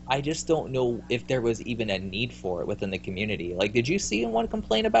coming. I just don't know if there was even a need for it within the community. Like, did you see anyone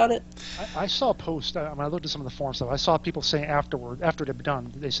complain about it? I saw a post. I looked at some of the forum stuff. I saw people saying after it had been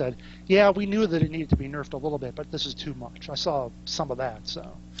done, they said, yeah, we knew that it needed to be nerfed a little bit, but this is too much. I saw some of that,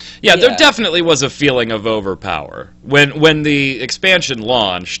 so... Yeah, there definitely was a feeling of overpower. When the expansion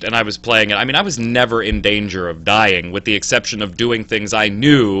launched and I was playing it, I mean, I was never in danger of dying, with the exception of doing things I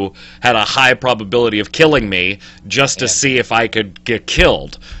knew had a high probability of killing me, just to see if I could get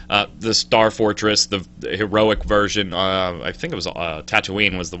killed. The Star Fortress, the heroic version, I think it was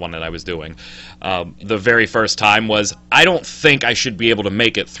Tatooine was the one that I was doing. The very first time was, I don't think I should be able to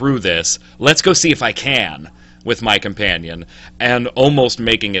make it through this. Let's go see if I can, with my companion, and almost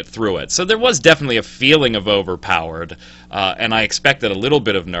making it through it. So there was definitely a feeling of overpowered, and I expected a little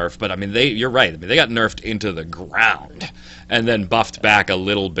bit of nerf, but I mean, you're right. I mean, they got nerfed into the ground and then buffed back a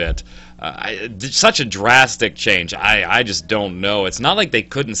little bit. Such a drastic change. I just don't know. It's not like they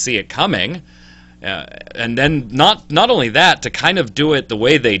couldn't see it coming. And then not only that, to kind of do it the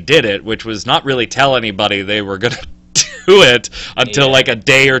way they did it, which was not really tell anybody they were going to do it until like a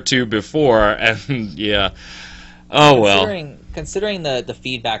day or two before, and yeah. Oh, well. Considering the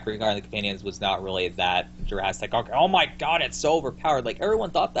feedback regarding the companions was not really that drastic. Okay, oh my god, it's so overpowered. Like,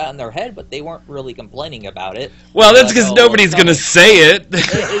 everyone thought that in their head, but they weren't really complaining about it. Well, that's because nobody's going to say it.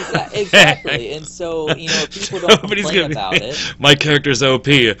 Exactly. And so, you know, if people don't complain about it... My character's OP.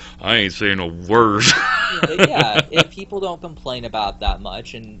 I ain't saying a word. Yeah, if people don't complain about that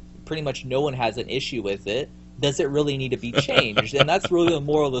much, and pretty much no one has an issue with it, does it really need to be changed? And that's really the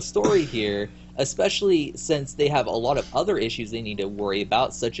moral of the story here, especially since they have a lot of other issues they need to worry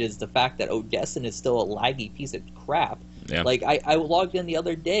about, such as the fact that Odessin is still a laggy piece of crap. Yeah. Like, I logged in the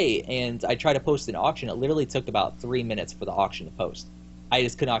other day, and I tried to post an auction. It literally took about 3 minutes for the auction to post. I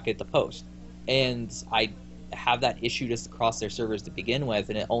just could not get the post. And I have that issue just across their servers to begin with,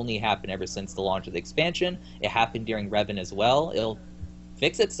 and it only happened ever since the launch of the expansion. It happened during Revan as well. It'll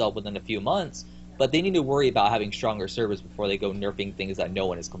fix itself within a few months. But they need to worry about having stronger servers before they go nerfing things that no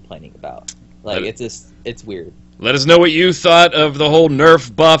one is complaining about. Like, it's weird. Let us know what you thought of the whole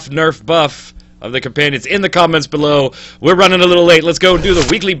nerf buff of the companions in the comments below. We're running a little late. Let's go do the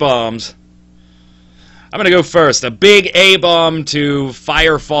weekly bombs. I'm going to go first. A big A-bomb to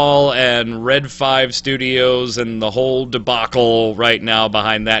Firefall and Red 5 Studios and the whole debacle right now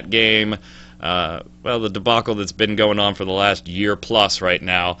behind that game. Well, the debacle that's been going on for the last year plus right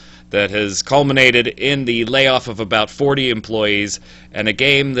now, that has culminated in the layoff of about 40 employees and a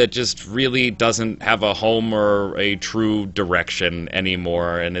game that just really doesn't have a home or a true direction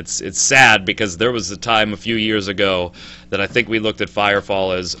anymore. And it's sad, because there was a time a few years ago that I think we looked at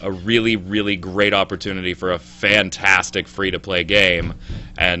Firefall as a really, really great opportunity for a fantastic free-to-play game,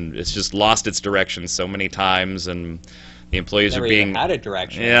 and it's just lost its direction so many times, and the employees are being had a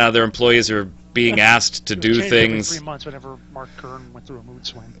direction. Yeah, their employees are being asked to do things. Every 3 months, whenever Mark Kern went through a mood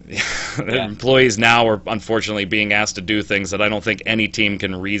swing. Their employees now are unfortunately being asked to do things that I don't think any team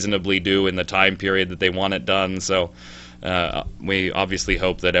can reasonably do in the time period that they want it done. So we obviously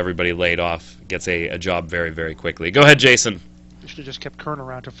hope that everybody laid off gets a job very, very quickly. Go ahead, Jason. You should have just kept Kern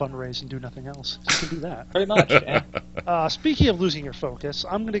around to fundraise and do nothing else. You can do that. Pretty much. Yeah. Speaking of losing your focus,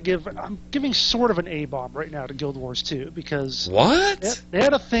 I'm giving sort of an A-bomb right now to Guild Wars 2, because what? they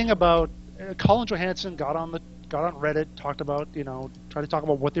had a thing about Colin Johansson got on got on Reddit, talked about, tried to talk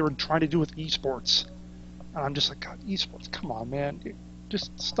about what they were trying to do with esports. And I'm just like, God, esports, come on, man.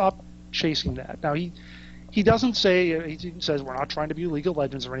 Just stop chasing that. Now, he doesn't say, he says we're not trying to be League of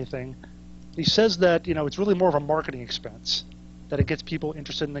Legends or anything. He says that, it's really more of a marketing expense, that it gets people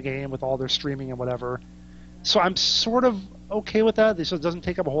interested in the game with all their streaming and whatever. So I'm sort of okay with that. He says it doesn't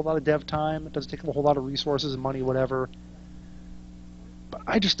take up a whole lot of dev time. It doesn't take up a whole lot of resources and money, whatever. But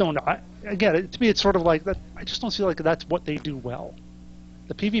I just don't know. To me, it's sort of like that. I just don't feel like that's what they do well.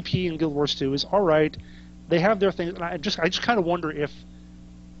 The PvP in Guild Wars 2 is all right. They have their things, and I just kind of wonder if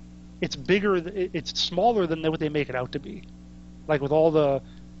it's bigger, it's smaller than what they make it out to be. Like with all the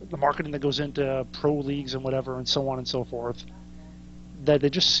marketing that goes into pro leagues and whatever, and so on and so forth. That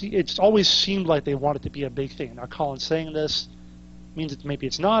they just it's always seemed like they want it to be a big thing. Now, Colin saying this means that maybe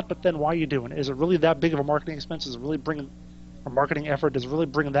it's not, but then why are you doing it? Is it really that big of a marketing expense? Is it really bringing a marketing effort? Does it really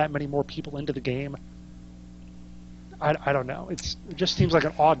bring that many more people into the game? I don't know. It just seems like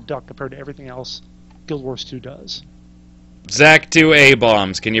an odd duck compared to everything else Guild Wars 2 does. Zach, 2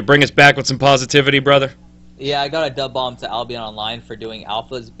 A-bombs. Can you bring us back with some positivity, brother? Yeah, I got a dub bomb to Albion Online for doing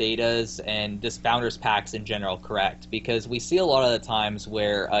alphas, betas, and just founders packs in general correct. Because we see a lot of the times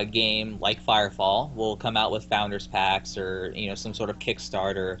where a game like Firefall will come out with founders packs or some sort of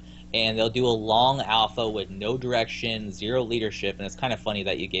Kickstarter, and they'll do a long alpha with no direction, zero leadership. And it's kind of funny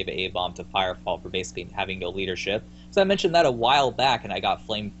that you gave an A-bomb to Firefall for basically having no leadership. So I mentioned that a while back, and I got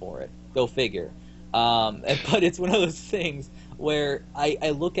flamed for it. Go figure. But it's one of those things where I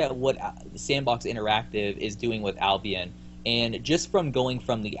look at what Sandbox Interactive is doing with Albion, and just from going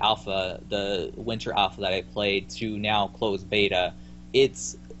from the alpha, the winter alpha that I played, to now closed beta,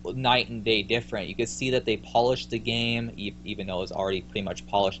 it's night and day different. You can see that they polished the game, even though it was already pretty much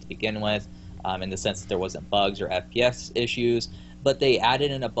polished to begin with, in the sense that there wasn't bugs or FPS issues. But they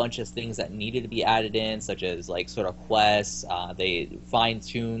added in a bunch of things that needed to be added in, such as like sort of quests. They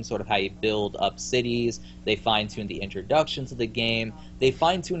fine-tuned sort of how you build up cities. They fine-tuned the introduction to the game. They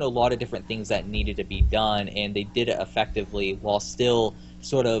fine-tuned a lot of different things that needed to be done, and they did it effectively while still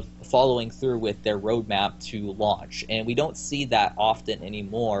sort of following through with their roadmap to launch. And we don't see that often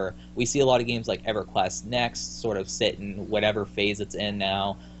anymore. We see a lot of games like EverQuest Next sort of sit in whatever phase it's in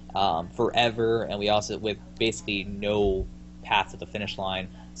now forever, and we also, with basically no path to the finish line,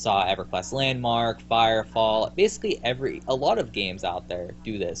 saw EverQuest Landmark, Firefall. Basically a lot of games out there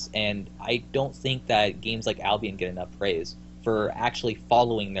do this, and I don't think that games like Albion get enough praise for actually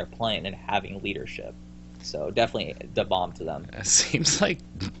following their plan and having leadership. So definitely the bomb to them. It seems like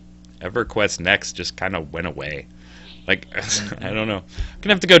EverQuest Next just kind of went away. Like, I don't know. I'm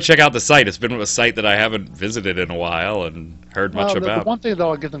gonna have to go check out the site. It's been a site that I haven't visited in a while and heard much about. The one thing that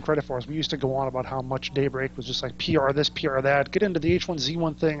I'll give them credit for is we used to go on about how much Daybreak was just like PR this, PR that, get into the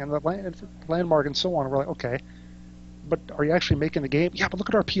H1Z1 thing and the Landmark and so on. And we're like, okay, but are you actually making the game? Yeah, but look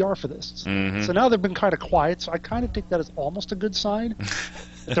at our PR for this. Mm-hmm. So now they've been kind of quiet, so I kind of take that as almost a good sign.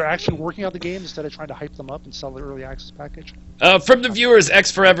 That they're actually working out the game instead of trying to hype them up and sell the early access package. From the viewers, X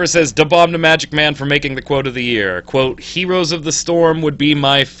Forever says, "Da bomb to magicman for making the quote of the year. Quote, Heroes of the Storm would be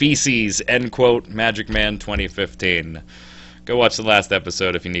my feces. End quote, magicman 2015. Go watch the last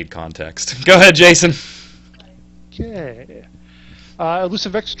episode if you need context. Go ahead, Jason. Okay.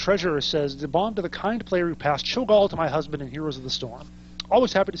 Elusive X Treasurer says, "Da bomb to the kind player who passed Cho'Gall to my husband in Heroes of the Storm.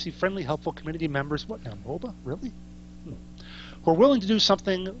 Always happy to see friendly, helpful community members." What now, MOBA? Really? Who are willing to do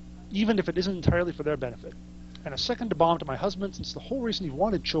something, even if it isn't entirely for their benefit. And a second to bomb to my husband, since the whole reason he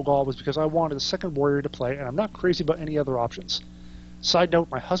wanted Cho'Gall was because I wanted a second warrior to play, and I'm not crazy about any other options. Side note,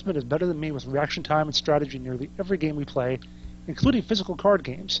 my husband is better than me with reaction time and strategy in nearly every game we play, including physical card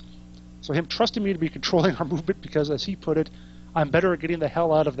games. So him trusting me to be controlling our movement because, as he put it, I'm better at getting the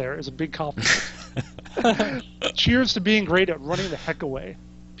hell out of there is a big compliment. Cheers to being great at running the heck away.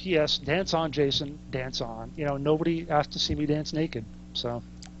 P.S. Dance on, Jason. Dance on. Nobody asked to see me dance naked, so.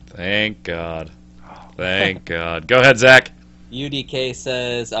 Thank God. Thank God. Go ahead, Zach. UDK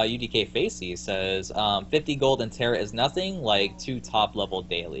says, UDK Facey says, 50 gold and Terra is nothing, like 2 top-level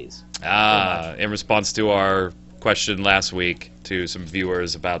dailies. In response to our question last week to some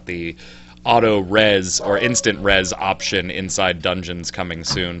viewers about the auto-res or instant res option inside dungeons coming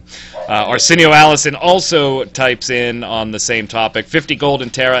soon. Arsenio Allison also types in on the same topic, 50 gold in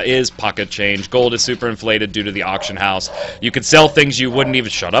Terra is pocket change. Gold is super inflated due to the auction house. You could sell things you wouldn't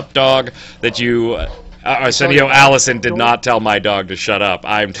even... Shut up, dog. That you... Arsenio Allison did not tell my dog to shut up.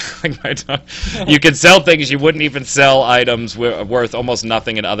 I'm telling my dog. You can sell things you wouldn't even sell items worth almost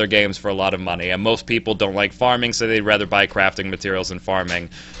nothing in other games for a lot of money. And most people don't like farming, so they'd rather buy crafting materials than farming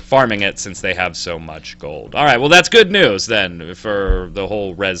it since they have so much gold. All right, well, that's good news then for the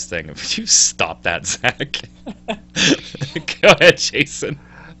whole res thing. Would you stop that, Zach? Go ahead, Jason.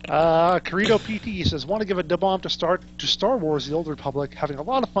 Carito PT says, want to give a dub-bomb to Star Wars: The Old Republic. Having a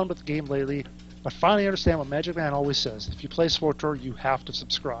lot of fun with the game lately, but finally understand what Magic Man always says. If you play SWTOR, you have to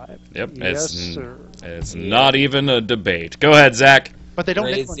subscribe. Yep. Yes, sir. It's not even a debate. Go ahead, Zach. But they don't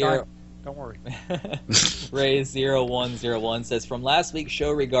Ray make Zero. Don't worry. Ray0101 says, from last week's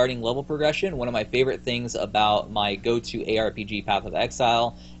show regarding level progression, one of my favorite things about my go-to ARPG Path of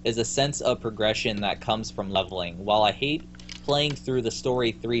Exile is a sense of progression that comes from leveling. While I hate playing through the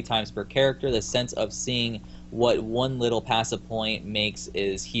story 3 times per character, the sense of seeing what one little passive point makes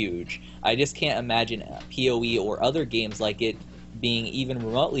is huge. I just can't imagine PoE or other games like it being even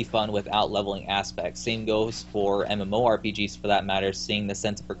remotely fun without leveling aspects. Same goes for MMORPGs for that matter. Seeing the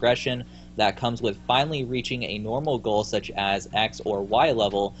sense of progression that comes with finally reaching a normal goal such as X or Y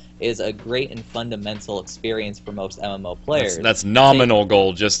level is a great and fundamental experience for most MMO players. That's nominal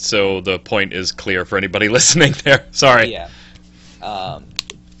goal, just so the point is clear for anybody listening there. Sorry. Yeah.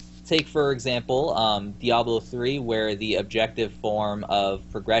 Take, for example, Diablo 3, where the objective form of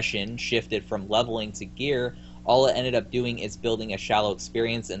progression shifted from leveling to gear. All it ended up doing is building a shallow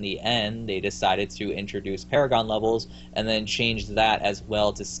experience. In the end, they decided to introduce Paragon levels and then changed that as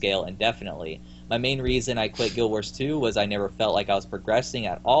well to scale indefinitely. My main reason I quit Guild Wars 2 was I never felt like I was progressing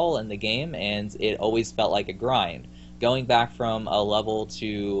at all in the game, and it always felt like a grind. Going back from a level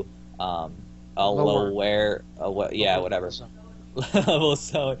to whatever. Level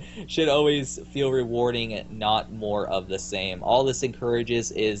zone should always feel rewarding and not more of the same. All this encourages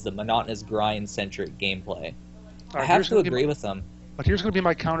is the monotonous grind-centric gameplay. I have to agree with them. But here's going to be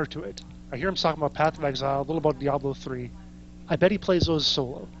my counter to it. I hear him talking about Path of Exile, a little about Diablo 3. I bet he plays those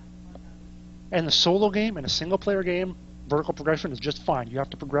solo. And the solo game, and a single-player game, vertical progression is just fine. You have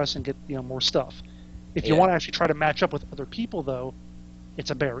to progress and get more stuff. If you want to actually try to match up with other people, though,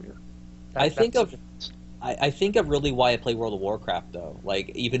 it's a barrier. I think of really why I play World of Warcraft, though. Like,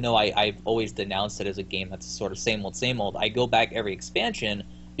 even though I've always denounced it as a game that's sort of same old, I go back every expansion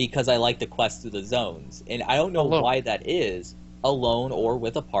because I like the quest through the zones. And I don't know why that is, alone or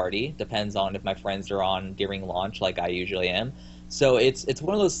with a party. Depends on if my friends are on during launch, like I usually am. So it's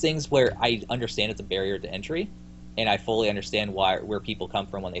one of those things where I understand it's a barrier to entry, and I fully understand where people come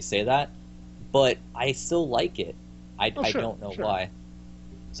from when they say that. But I still like it. I don't know why.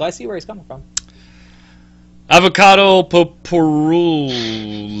 So I see where he's coming from. Avocado Poporului.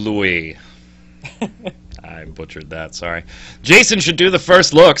 I butchered that, sorry. Jason should do the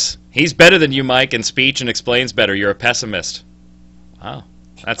first looks. He's better than you, Mike, in speech and explains better. You're a pessimist. Wow.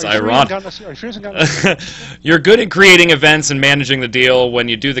 That's ironic. You're good at creating events and managing the deal. When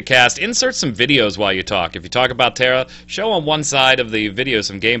you do the cast, insert some videos while you talk. If you talk about Terra, show on one side of the video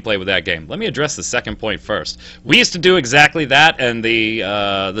some gameplay with that game. Let me address the second point first. We used to do exactly that, and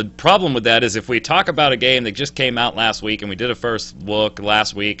the problem with that is if we talk about a game that just came out last week and we did a first look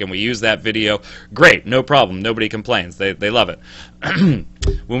last week and we use that video, great, no problem. Nobody complains. They love it.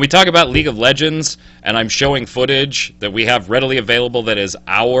 When we talk about League of Legends and I'm showing footage that we have readily available that is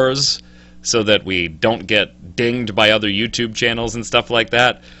ours so that we don't get dinged by other YouTube channels and stuff like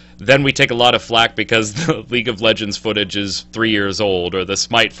that, then we take a lot of flack because the League of Legends footage is 3 years old or the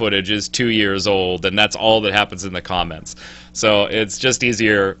Smite footage is 2 years old, and that's all that happens in the comments. So it's just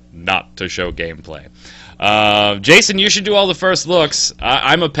easier not to show gameplay. Jason, you should do all the first looks.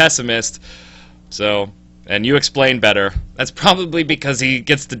 I'm a pessimist, so... And you explain better. That's probably because he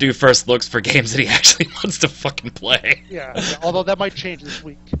gets to do first looks for games that he actually wants to fucking play. Yeah, although that might change this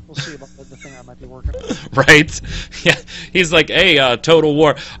week. We'll see about the thing I might be working on. Right? Yeah. He's like, hey, Total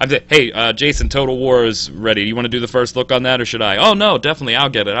War. I'm like, hey, Jason, Total War is ready. You want to do the first look on that, or should I? Oh, no, definitely, I'll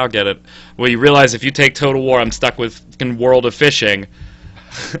get it. Well, you realize if you take Total War, I'm stuck with fucking World of Fishing.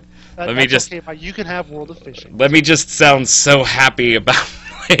 Okay, Mike, you can have World of Fishing. Let me just sound so happy about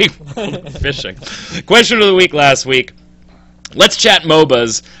fishing. Question of the week last week. Let's chat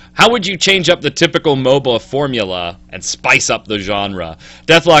MOBAs. How would you change up the typical MOBA formula and spice up the genre?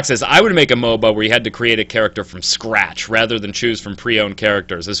 Deathlock says, I would make a MOBA where you had to create a character from scratch rather than choose from pre-owned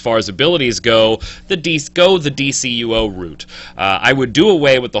characters. As far as abilities go, the DCUO route. I would do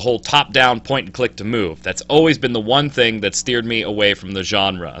away with the whole top-down point-and-click to move. That's always been the one thing that steered me away from the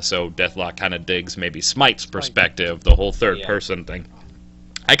genre. So Deathlock kind of digs maybe Smite's perspective, the whole third-person thing.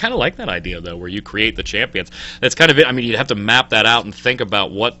 I kind of like that idea, though, where you create the champions. That's kind of it. I mean, you'd have to map that out and think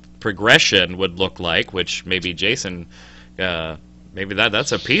about what progression would look like, which maybe Jason, maybe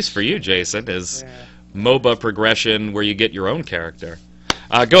that's a piece for you, Jason, is MOBA progression where you get your own character.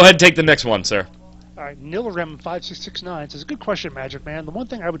 Go ahead and take the next one, sir. All right, Nilrem5669 says, good question, Magic Man. The one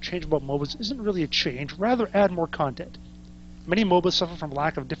thing I would change about MOBAs isn't really a change, rather add more content. Many MOBAs suffer from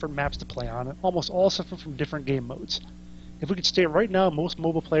lack of different maps to play on, and almost all suffer from different game modes. If we could state right now, most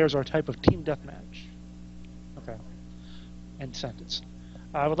MOBA players are a type of team deathmatch. Okay. End sentence.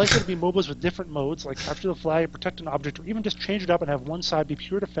 I would like there to be MOBAs with different modes, like capture the flag, protect an object, or even just change it up and have one side be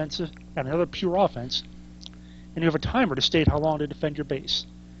pure defensive and another pure offense, and you have a timer to state how long to defend your base.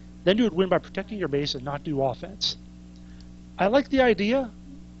 Then you would win by protecting your base and not do offense. I like the idea,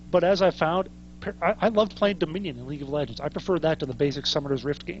 but as I found, I loved playing Dominion in League of Legends. I preferred that to the basic Summoner's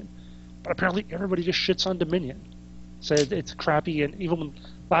Rift game. But apparently everybody just shits on Dominion. Said it's crappy, and even when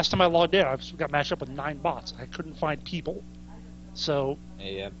last time I logged in, I got matched up with 9 bots. I couldn't find people. So...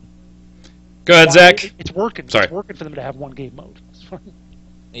 Yeah. Go ahead, Zach. It's working. Sorry. It's working for them to have one game mode.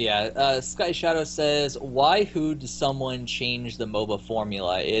 Yeah, Sky Shadow says, why would someone change the MOBA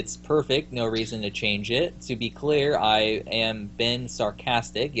formula? It's perfect, no reason to change it. To be clear, I am been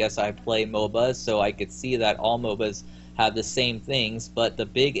sarcastic. Yes, I play MOBAs, so I could see that all MOBAs have the same things, but the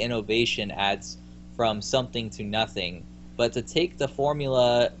big innovation adds from something to nothing. But to take the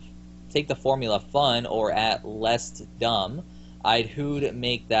formula fun or at least dumb, I'd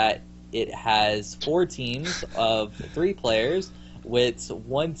make that it has 4 teams of 3 players, with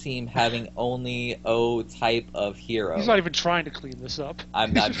one team having only O type of hero. He's not even trying to clean this up.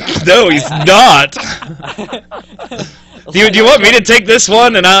 I'm not. No, he's not. Do you want me to take this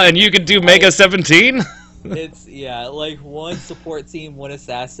one and you can do Mega 17? It's like 1 support team, 1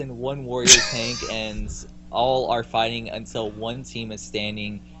 assassin, 1 warrior tank, and all are fighting until 1 team is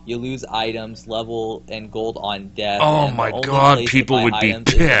standing. You lose items, level, and gold on death. Oh and my the only god, place to people buy would be items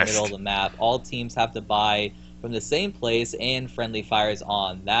is in the pissed. middle of the map. All teams have to buy from the same place, and friendly fires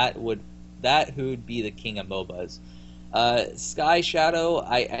on. That would be the king of MOBAs. Sky Shadow,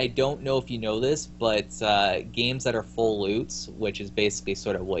 I don't know if you know this, but games that are full loots, which is basically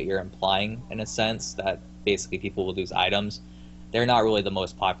sort of what you're implying in a sense, that basically people will lose items, they're not really the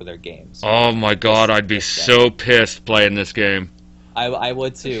most popular games. Oh my god, I'd be so pissed playing this game. I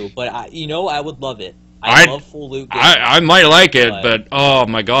would too, but I would love it. I love full loot games. I might like it, but oh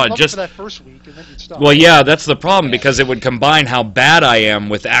my god, just for that first week, and then you'd stop. Well, yeah, that's the problem, because it would combine how bad I am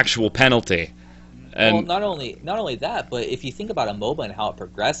with actual penalty. And well, not only that, but if you think about a MOBA and how it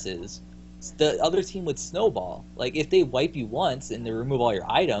progresses, the other team would snowball. Like if they wipe you once and they remove all your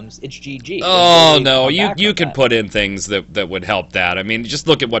items, it's GG. oh no, you could put in things that would help that. I mean, just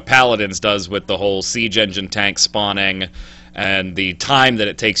look at what Paladins does with the whole siege engine tank spawning and the time that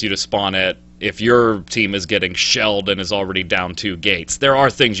it takes you to spawn it. If your team is getting shelled and is already down 2 gates, there are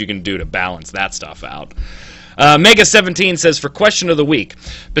things you can do to balance that stuff out. Mega 17 says, for question of the week,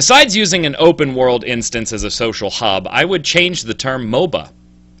 besides using an open world instance as a social hub, I would change the term MOBA.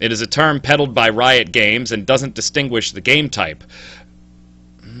 It is a term peddled by Riot Games and doesn't distinguish the game type.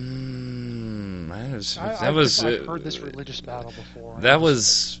 I've heard this religious battle before. That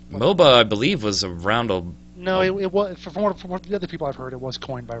was MOBA, I believe, was around a. No, it was from what the other people I've heard, it was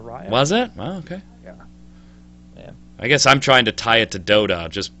coined by Riot. Was it? Oh, okay. Yeah. I guess I'm trying to tie it to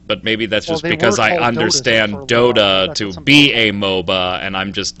Dota, but maybe that's just because I understand Dota to be a MOBA, and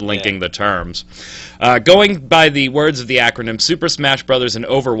I'm just linking the terms. Going by the words of the acronym, Super Smash Bros. And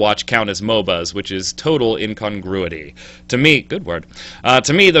Overwatch count as MOBAs, which is total incongruity. To me, good word.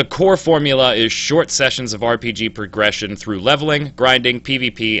 To me, the core formula is short sessions of RPG progression through leveling, grinding,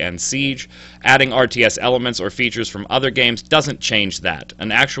 PvP, and siege. Adding RTS elements or features from other games doesn't change that.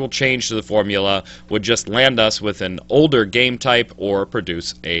 An actual change to the formula would just land us with an older game type or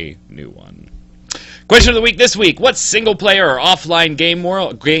produce a new one. Question of the week this week. What single-player or offline game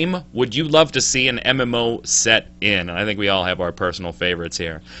would you love to see an MMO set in? And I think we all have our personal favorites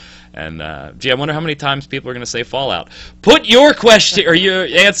here. And, gee, I wonder how many times people are going to say Fallout. Put your question or your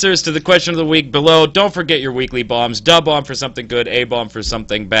answers to the question of the week below. Don't forget your weekly bombs. D-bomb for something good, A-bomb for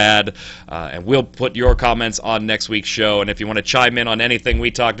something bad. And we'll put your comments on next week's show. And if you want to chime in on anything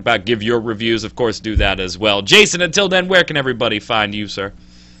we talked about, give your reviews, of course, do that as well. Jason, until then, where can everybody find you, sir?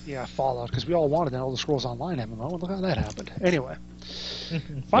 Yeah, Fallout, because we all wanted an Elder Scrolls Online MMO, and look how that happened. Anyway.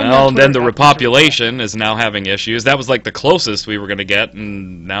 Well, then the repopulation is now having issues. That was like the closest we were going to get,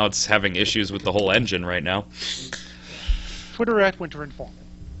 and now it's having issues with the whole engine right now. Twitter at Winter Informer.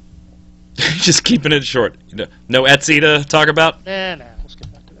 Just keeping it short. No Etsy to talk about? Nah, we'll skip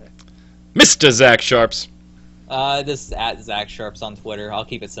that today. Mr. Zach Sharps. This is at Zach Sharps on Twitter. I'll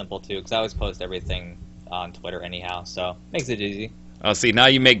keep it simple, too, because I always post everything on Twitter anyhow, so makes it easy. Oh, see, now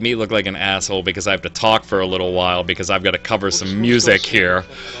you make me look like an asshole because I have to talk for a little while because I've got to cover some music here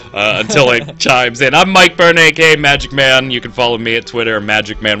until it chimes in. I'm Mike Byrne, a.k.a. Magic Man. You can follow me at Twitter,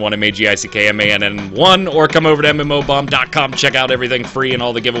 magicman1, MAGICKMANN1, or come over to mmobomb.com. Check out everything free and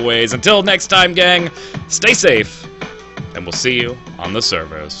all the giveaways. Until next time, gang, stay safe and we'll see you on the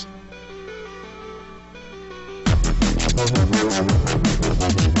servers.